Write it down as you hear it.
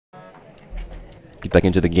Get back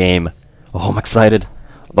into the game. Oh, I'm excited.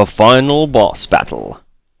 The final boss battle.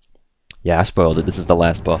 Yeah, I spoiled it. This is the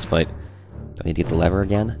last boss fight. Do I need to get the lever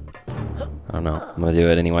again? I don't know. I'm gonna do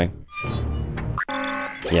it anyway.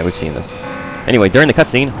 Yeah, we've seen this. Anyway, during the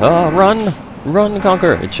cutscene, run! Run,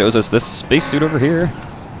 Conker! It shows us this spacesuit over here.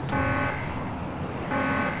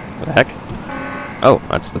 What the heck? Oh,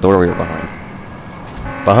 that's the door we were behind.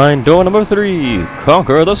 Behind door number 3,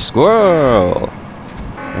 Conker the Squirrel!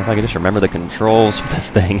 If I can just remember the controls for this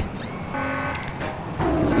thing.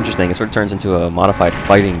 It's interesting, it sort of turns into a modified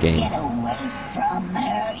fighting game. Get away from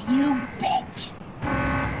her, you bitch!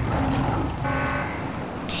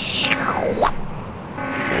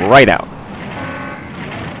 Right out.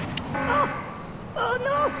 Oh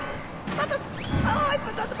no! What the I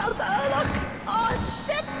forgot about the airlock! Oh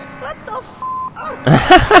shit! What the I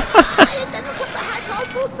didn't put the high-tall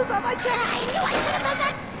boosters on my chair! I knew I should have done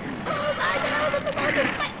that! Oh, I know that the noise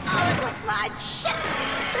is my... Oh, it was mine! Shit!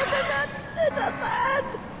 It's a bad!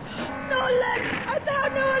 No legs! And now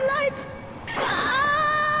no life!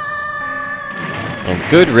 And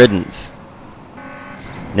good riddance.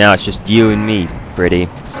 Now it's just you and me, pretty.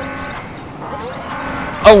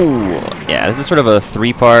 Oh! Yeah, this is sort of a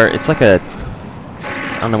 3-part... It's like a...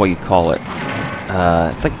 I don't know what you'd call it.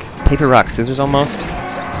 It's like paper, rock, scissors almost.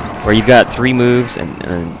 Where you've got 3 moves, and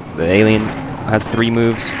the alien has 3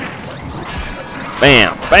 moves.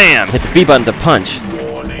 Bam! Bam! Hit the B button to punch.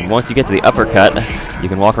 And once you get to the uppercut, you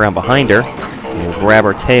can walk around behind her and grab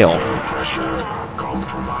her tail.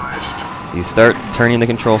 You start turning the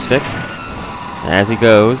control stick. And as he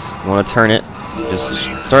goes, you want to turn it. Just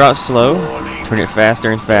start out slow, turn it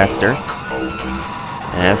faster and faster.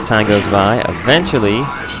 And as time goes by, eventually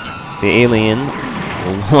the alien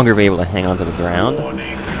will no longer be able to hang onto the ground.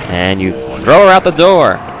 And you throw her out the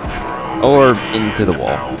door! Or into the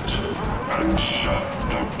wall.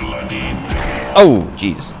 Oh,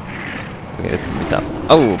 jeez. Okay, this is gonna be tough.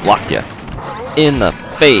 Oh, blocked you. In the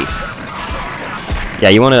face. Yeah,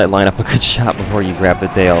 you want to line up a good shot before you grab the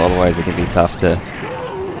tail, otherwise it can be tough to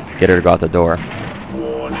get her to go out the door.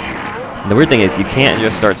 And the weird thing is, you can't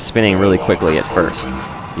just start spinning really quickly at first.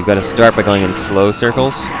 You've got to start by going in slow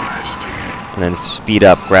circles, and then speed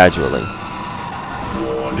up gradually.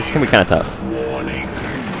 This can be kind of tough.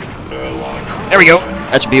 There we go!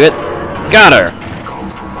 That should be it. Got her!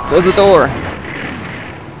 Close the door!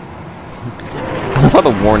 I love how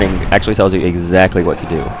the warning actually tells you exactly what to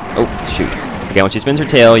do. Oh, shoot. Okay, when she spins her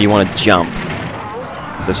tail, you want to jump.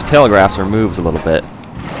 So she telegraphs or moves a little bit.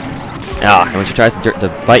 Ah, and when she tries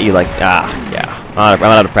to bite you, like, yeah. I'm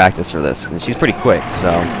out of practice for this. And she's pretty quick,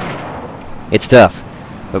 so it's tough.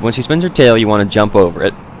 But when she spins her tail, you want to jump over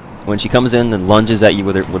it. When she comes in and lunges at you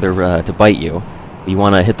with her to bite you, you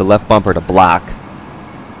want to hit the left bumper to block.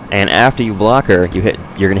 And after you block her,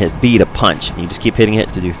 you're gonna hit B to punch. And you just keep hitting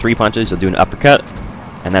it to do 3 punches. You'll do an uppercut,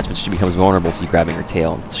 and that's when she becomes vulnerable to you grabbing her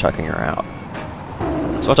tail and chucking her out.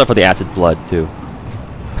 So watch out for the acid blood too.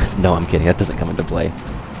 No, I'm kidding. That doesn't come into play.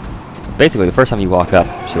 Basically, the first time you walk up,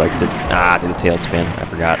 she likes to do the tail spin. I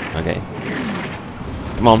forgot. Okay.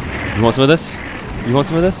 Come on. You want some of this? You want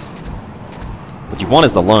some of this? What you want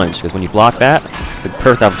is the lunge, because when you block that, it's a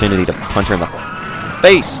perfect opportunity to punch her in the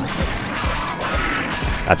face.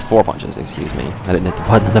 That's 4 punches, excuse me. I didn't hit the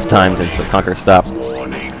button enough times and the Conker stopped.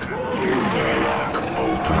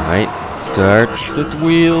 Alright, start. The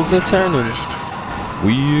wheels are turning.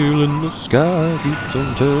 Wheel in the sky keeps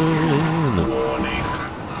on turning.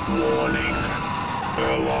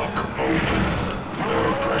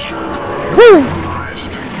 Woo!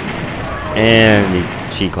 And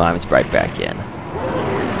she climbs right back in.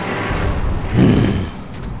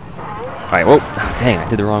 Alright, whoa. Oh, dang, I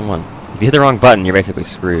did the wrong one. If you hit the wrong button, you're basically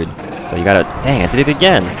screwed. So you gotta... Dang, I did it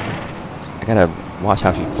again! I gotta watch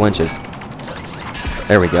how she flinches.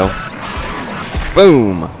 There we go.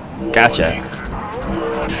 Boom! Gotcha.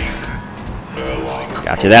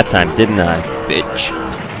 Gotcha that time, didn't I, bitch?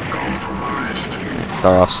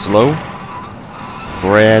 Start off slow.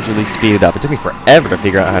 Gradually speed it up. It took me forever to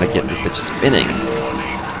figure out how to get this bitch spinning.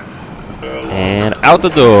 And out the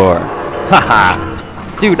door!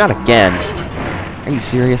 Haha! Dude, not again! Are you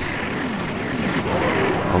serious?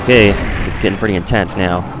 Okay, it's getting pretty intense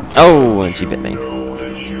now. Oh, and she bit me.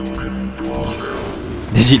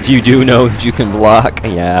 You do know that you can block?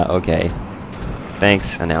 Yeah, okay.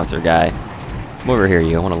 Thanks, announcer guy. Come over here,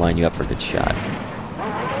 you. I want to line you up for a good shot.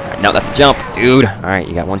 Alright, now that's a jump, dude! Alright,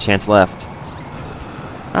 you got 1 chance left.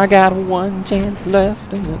 I got 1 chance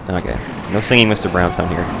left. Okay, no singing Mr. Brownstone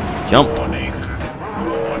here. Jump!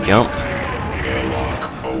 Jump!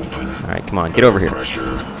 Alright, come on, get over here.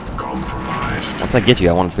 Once I get you,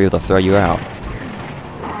 I want to be able to throw you out.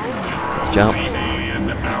 Let's jump.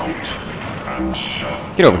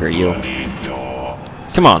 Get over here, you.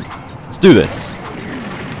 Come on. Let's do this.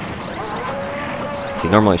 See,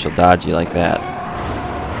 normally she'll dodge you like that.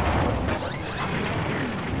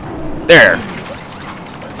 There!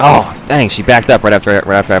 Oh, dang, she backed up right after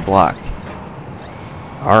I blocked.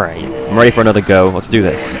 Alright, I'm ready for another go. Let's do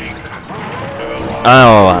this.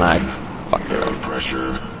 Oh, and I fucked it up.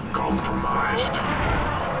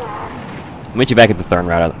 I'll meet you back at the third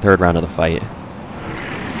round of the fight.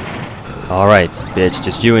 Alright, bitch,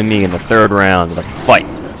 just you and me in the third round of the fight.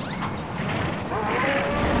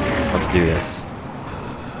 Let's do this.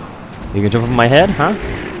 You can jump over my head, huh?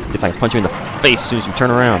 See if I can punch you in the face as soon as you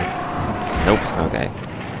turn around. Nope, okay.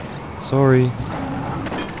 Sorry.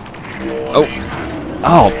 Oh!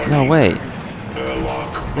 Oh, no way.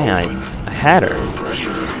 Man, I had her.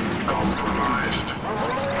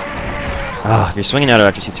 Ah, if you're swinging at her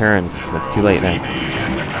after she turns, that's too late then.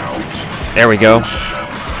 There we go.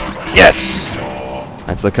 Yes!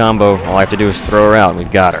 That's the combo. All I have to do is throw her out and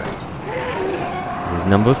we've got her. This is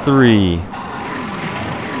number 3.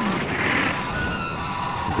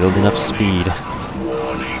 Building up speed.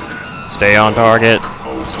 Stay on target.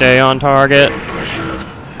 Stay on target.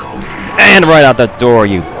 And right out the door,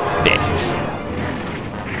 you bitch.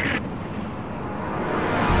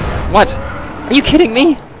 What? Are you kidding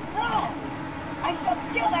me? No! I thought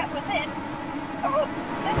still that was it. Oh,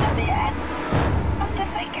 this is the end. Not to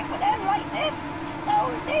think it would end like this. Oh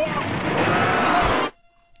dear.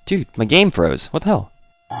 Dude, my game froze. What the hell?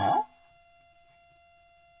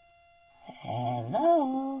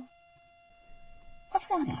 Hello? What's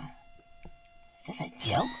going on? Is this a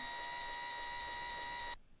joke?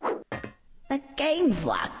 The game's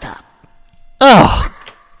locked up. Oh!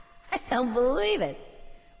 I don't believe it.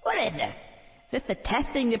 What is this? Is this the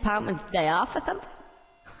testing department's day off or something?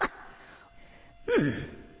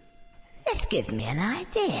 This gives me an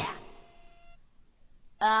idea.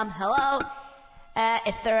 Hello?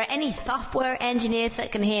 If there are any software engineers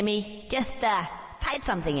that can hear me, just, type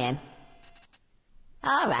something in.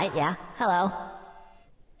 Alright, yeah, hello.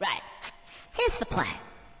 Right, here's the plan.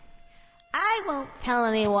 I won't tell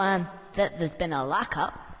anyone that there's been a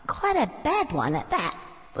lockup, quite a bad one at that,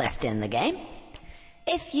 left in the game.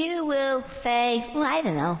 If you will say, well, I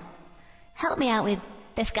don't know, help me out with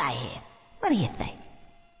this guy here. What do you think?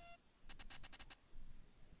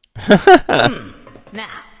 Now,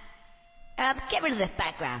 get rid of this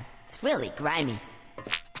background. It's really grimy.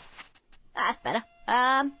 That's better.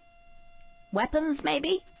 Weapons,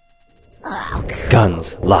 maybe? Oh,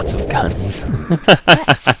 Guns. Lots of guns.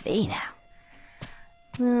 let's see now.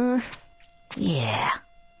 Yeah.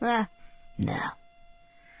 No.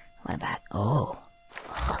 What about, oh,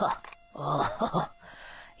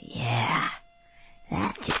 yeah.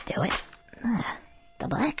 That should do it.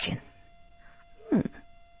 Double action.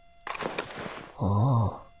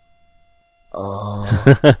 Oh.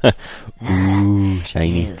 Ooh,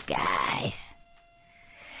 shiny. You guys.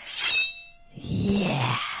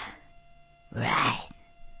 Yeah. Right.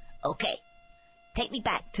 Okay. Take me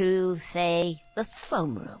back to, say, the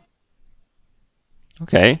phone room.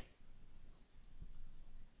 Okay.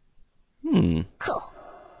 Cool.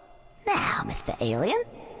 Now, Mr. Alien,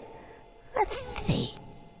 let's see.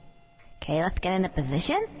 Okay, let's get in a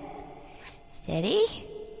position. Steady.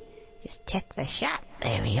 Just check the shot.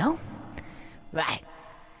 There we go. Right.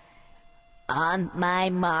 On my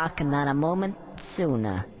mark, and not a moment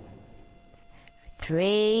sooner.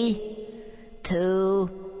 3, 2,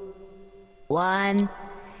 1,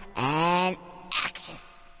 and action.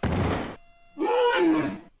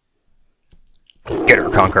 Get her,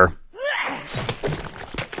 Conker.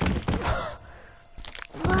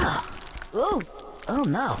 Oh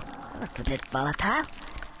no, that's a bit volatile.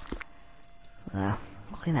 Well,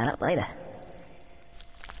 I'll clean that up later.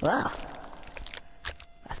 Well,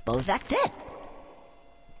 I suppose that's it.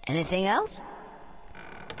 Anything else?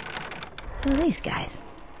 Who are these guys?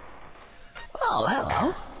 Oh,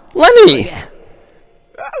 hello. Lemmy! Yeah.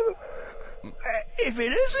 If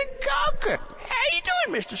it isn't Conker! How you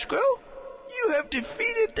doing, Mr. Screw? You have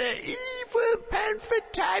defeated the evil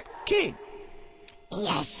panther-type king.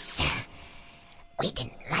 Yes, we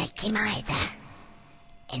didn't like him either.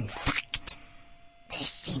 In fact, there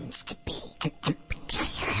seems to be an empty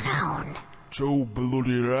throne. So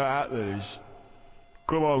bloody right there is.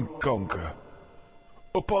 Come on, Conker.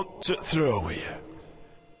 Up on to throw here.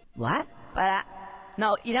 What? But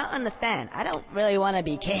no, you don't understand. I don't really want to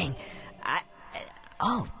be king.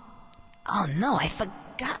 Oh no, I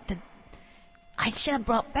forgot to... I should have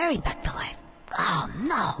brought Barry back to life. Oh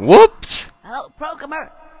no. Whoops! Hello,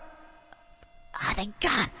 programmer. They're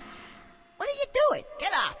gone. What are you doing?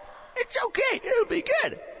 Get off. It's okay, it'll be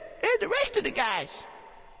good. and the rest of the guys.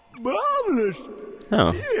 Marvelous.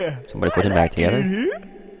 Oh, Yeah. somebody put him back together.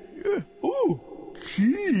 Yeah. Oh,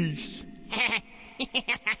 jeez.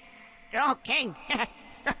 Oh, King.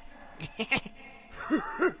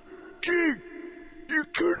 King, you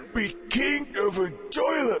couldn't be king of a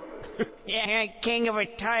toilet. Yeah, king of a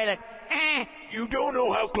toilet. You don't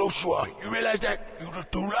know how close you are. You realize that? You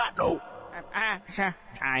just do not know.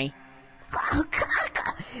 Sorry. Oh,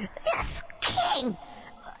 Conker, yes, king.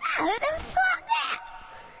 I would have thought that.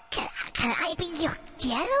 Can I be your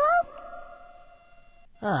general?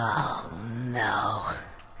 Oh, no.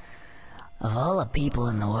 Of all the people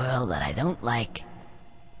in the world that I don't like,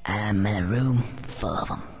 I'm in a room full of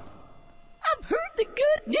them. I've heard the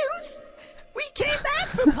good news. We came back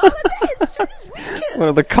from holiday as soon as we could. One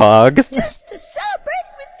of the cogs. Just to celebrate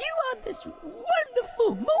with you on this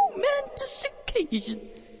wonderful, momentous occasion.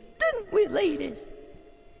 Didn't we, ladies?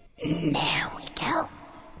 There we go.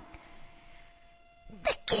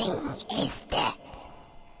 The king is dead.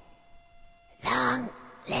 Long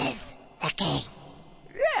live the king.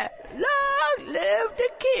 Yeah, long live the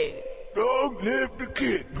king. Long live the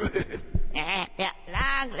king. Yeah,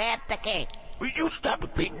 long live the king. Will you stop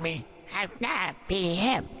repeating me? I'm not beating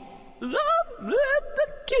him. Long live the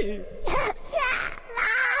king. Long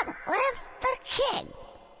live the king.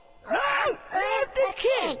 Long live the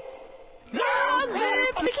king. Long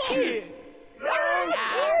live the king. Long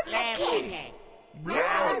live the king.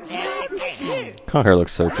 Long live the king. Conker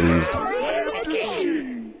looks so pleased. Long live the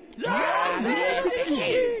king. Long live the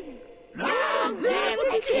king. Long live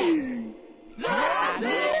the king. Long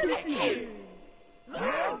live the king.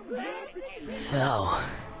 Long live the king. So,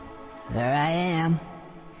 there I am.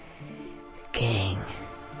 King.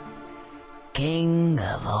 King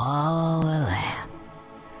of all the land.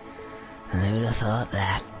 And who'd have thought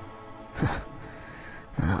that?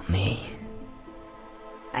 Not me.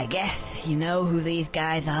 I guess you know who these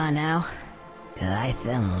guys are now? 'Cause I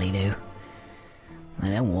certainly do. I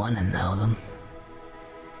don't want to know them.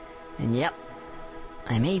 And yep,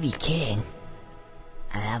 I may be king.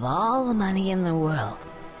 I have all the money in the world.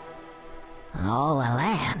 And all the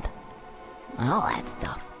land. And all that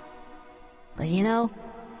stuff. But you know,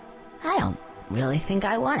 I don't really think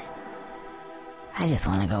I want it. I just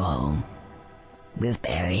want to go home. With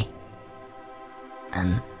Barry.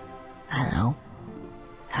 And, I don't know,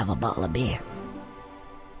 have a bottle of beer.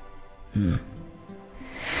 It's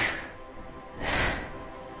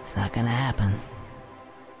not gonna happen.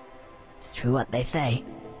 It's true what they say.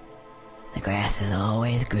 The grass is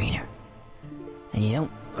always greener. And you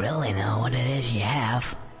don't really know what it is you have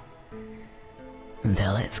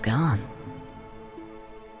until it's gone.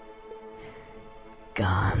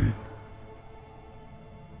 Gone.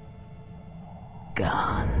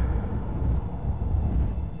 Gone.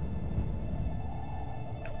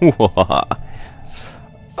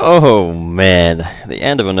 Oh man, the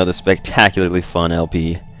end of another spectacularly fun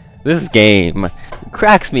LP. This game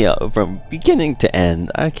cracks me up from beginning to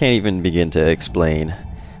end. I can't even begin to explain.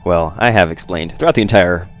 Well, I have explained. Throughout the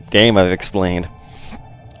entire game I've explained.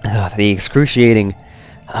 The excruciating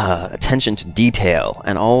attention to detail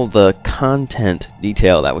and all the content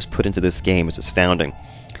detail that was put into this game is astounding.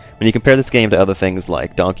 When you compare this game to other things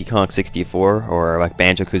like Donkey Kong 64 or like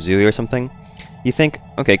Banjo-Kazooie or something, you think,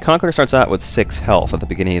 okay, Conker starts out with 6 health at the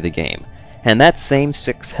beginning of the game, and that same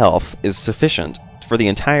 6 health is sufficient for the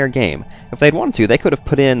entire game. If they'd wanted to, they could have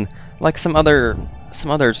put in like some other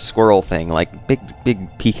squirrel thing, like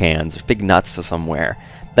big pecans or big nuts or somewhere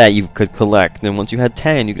that you could collect, and once you had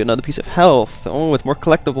 10, you get another piece of health, with more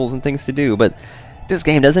collectibles and things to do. But this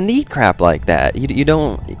game doesn't need crap like that. You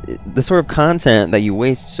don't, the sort of content that you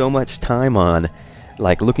waste so much time on,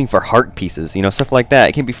 like looking for heart pieces, stuff like that.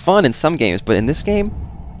 It can be fun in some games, but in this game,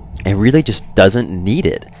 it really just doesn't need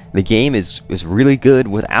it. The game is really good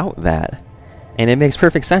without that, and it makes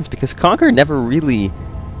perfect sense because Conker never really,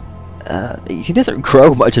 he doesn't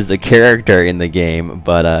grow much as a character in the game,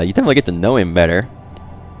 but you definitely get to know him better.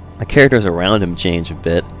 The characters around him change a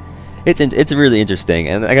bit. It's really interesting,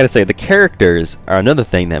 and I gotta say, the characters are another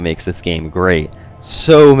thing that makes this game great.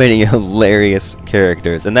 So many hilarious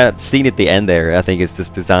characters, and that scene at the end there, I think, is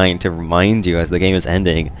just designed to remind you as the game is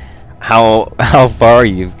ending how far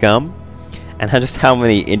you've come, and just how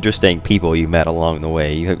many interesting people you met along the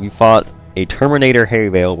way. You fought a Terminator hay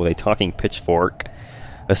bale with a talking pitchfork,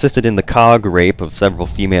 assisted in the cog rape of several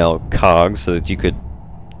female cogs so that you could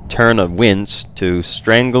turn a winch to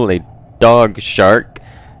strangle a dog shark,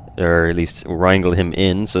 or at least wrangle him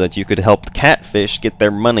in, so that you could help the catfish get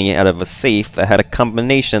their money out of a safe that had a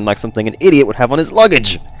combination like something an idiot would have on his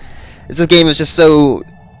luggage. This game is just so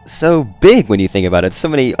so big when you think about it. So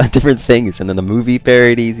many different things, and then the movie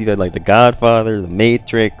parodies. You had like The Godfather, The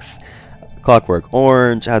Matrix, Clockwork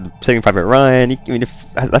Orange, had Saving Private Ryan. I mean,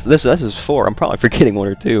 if this is 4. I'm probably forgetting 1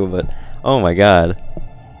 or 2, but oh my god!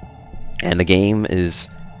 And the game has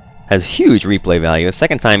huge replay value. The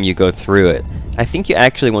second time you go through it, I think you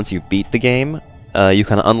actually, once you beat the game, you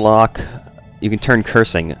can you can turn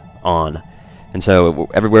cursing on. And so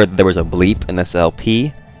everywhere there was a bleep in this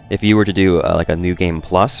LP, if you were to do like a New Game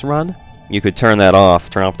Plus run, you could turn that off,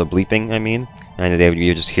 turn off the bleeping, I mean, and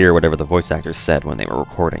you just hear whatever the voice actors said when they were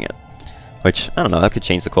recording it. Which, I don't know, that could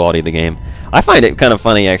change the quality of the game. I find it kind of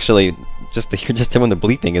funny, actually, just to hear when the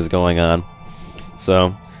bleeping is going on.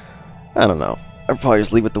 So, I don't know. I'll probably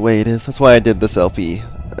just leave it the way it is. That's why I did this LP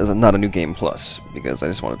as not a New Game Plus, because I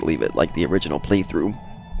just wanted to leave it like the original playthrough.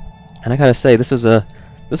 And I gotta say, this was a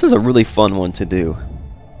really fun one to do.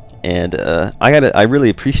 And I really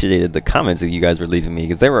appreciated the comments that you guys were leaving me,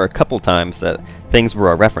 because there were a couple times that things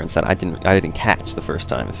were a reference that I didn't catch the first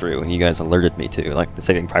time through, and you guys alerted me to, like the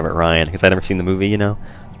Saving Private Ryan, because I'd never seen the movie, you know,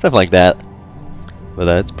 stuff like that. But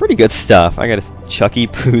it's pretty good stuff. I got a Chucky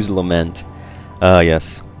Poo's Lament.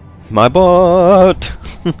 Yes. My butt!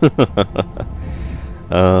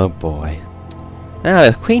 Oh boy.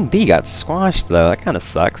 Queen Bee got squashed though. That kind of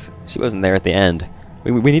sucks. She wasn't there at the end.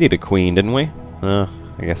 We needed a queen, didn't we?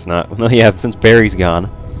 I guess not. Well, yeah, since Barry's gone.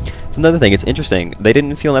 So another thing, it's interesting. They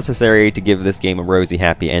didn't feel necessary to give this game a rosy,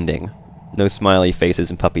 happy ending. No smiley faces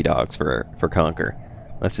and puppy dogs for Conker.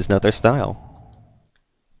 That's just not their style.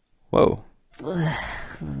 Whoa.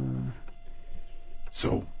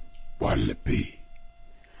 So, what'll it be?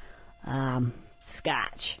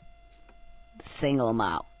 Scotch. Single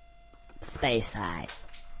malt. Stay side.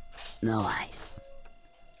 No ice.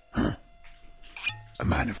 Huh. A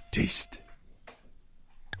man of taste.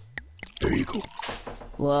 There you go.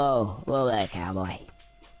 Whoa there, cowboy.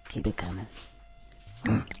 Keep it coming.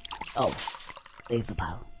 Oh, leave the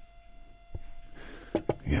bottle.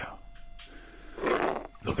 Yeah.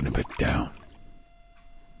 Looking a bit down.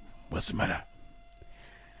 What's the matter?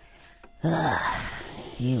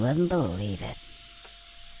 You wouldn't believe it.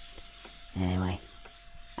 Anyway,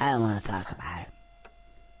 I don't want to talk about it.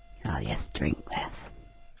 I'll just drink this.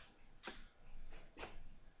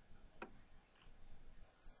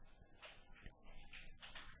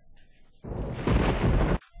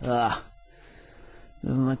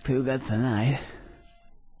 Doesn't look too good tonight.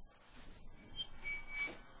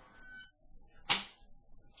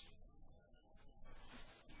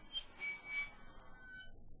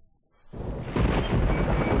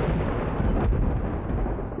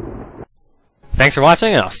 Thanks for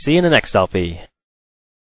watching, and I'll see you in the next LP.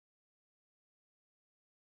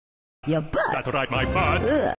 Your butt! That's right, my butt. Ugh.